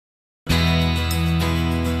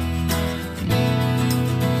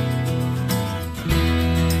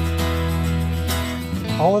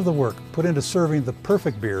All of the work put into serving the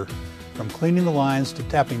perfect beer, from cleaning the lines to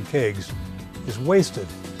tapping kegs, is wasted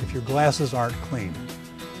if your glasses aren't clean.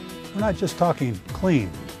 We're not just talking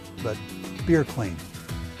clean, but beer clean.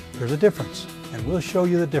 There's a difference, and we'll show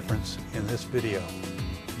you the difference in this video.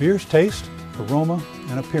 Beer's taste, aroma,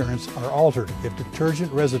 and appearance are altered if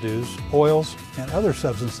detergent residues, oils, and other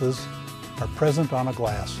substances are present on a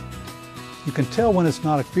glass. You can tell when it's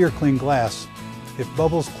not a beer clean glass if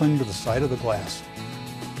bubbles cling to the side of the glass,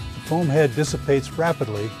 the foam head dissipates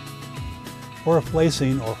rapidly, or if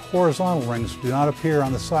lacing or horizontal rings do not appear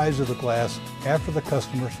on the sides of the glass after the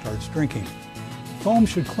customer starts drinking. Foam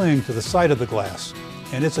should cling to the side of the glass,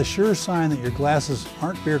 and it's a sure sign that your glasses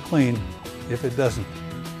aren't beer clean if it doesn't.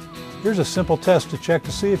 Here's a simple test to check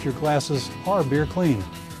to see if your glasses are beer clean.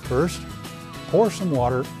 First, pour some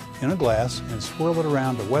water in a glass and swirl it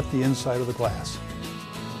around to wet the inside of the glass.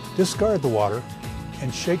 Discard the water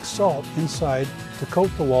and shake salt inside to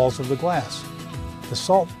coat the walls of the glass. The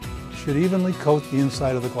salt should evenly coat the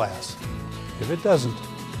inside of the glass. If it doesn't,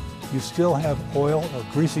 you still have oil or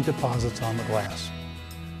greasy deposits on the glass.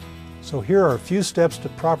 So here are a few steps to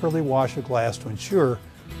properly wash a glass to ensure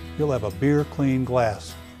you'll have a beer clean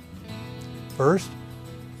glass. First,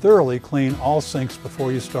 thoroughly clean all sinks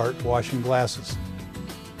before you start washing glasses.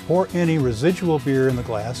 Pour any residual beer in the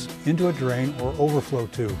glass into a drain or overflow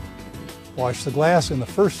tube. Wash the glass in the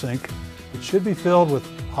first sink. It should be filled with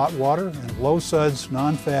hot water and low suds,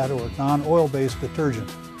 non-fat or non-oil-based detergent.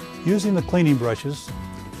 Using the cleaning brushes,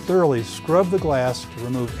 thoroughly scrub the glass to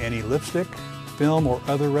remove any lipstick, film, or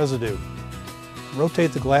other residue.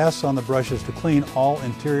 Rotate the glass on the brushes to clean all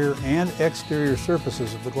interior and exterior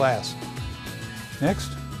surfaces of the glass.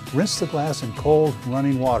 Next, rinse the glass in cold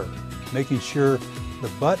running water, making sure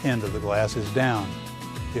the butt end of the glass is down.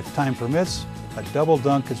 If time permits, a double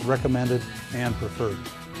dunk is recommended and preferred.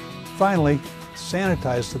 Finally,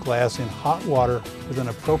 sanitize the glass in hot water with an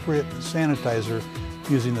appropriate sanitizer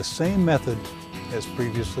using the same method as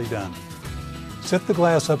previously done. Set the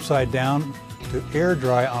glass upside down to air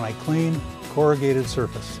dry on a clean, corrugated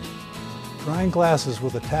surface. Drying glasses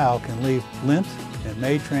with a towel can leave lint and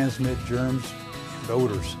may transmit germs and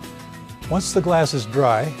odors. Once the glass is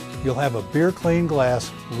dry, you'll have a beer clean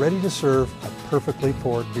glass ready to serve a perfectly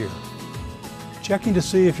poured beer. Checking to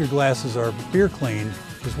see if your glasses are beer clean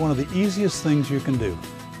is one of the easiest things you can do.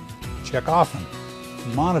 Check often,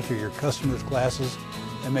 monitor your customers' glasses,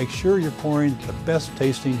 and make sure you're pouring the best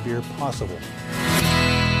tasting beer possible.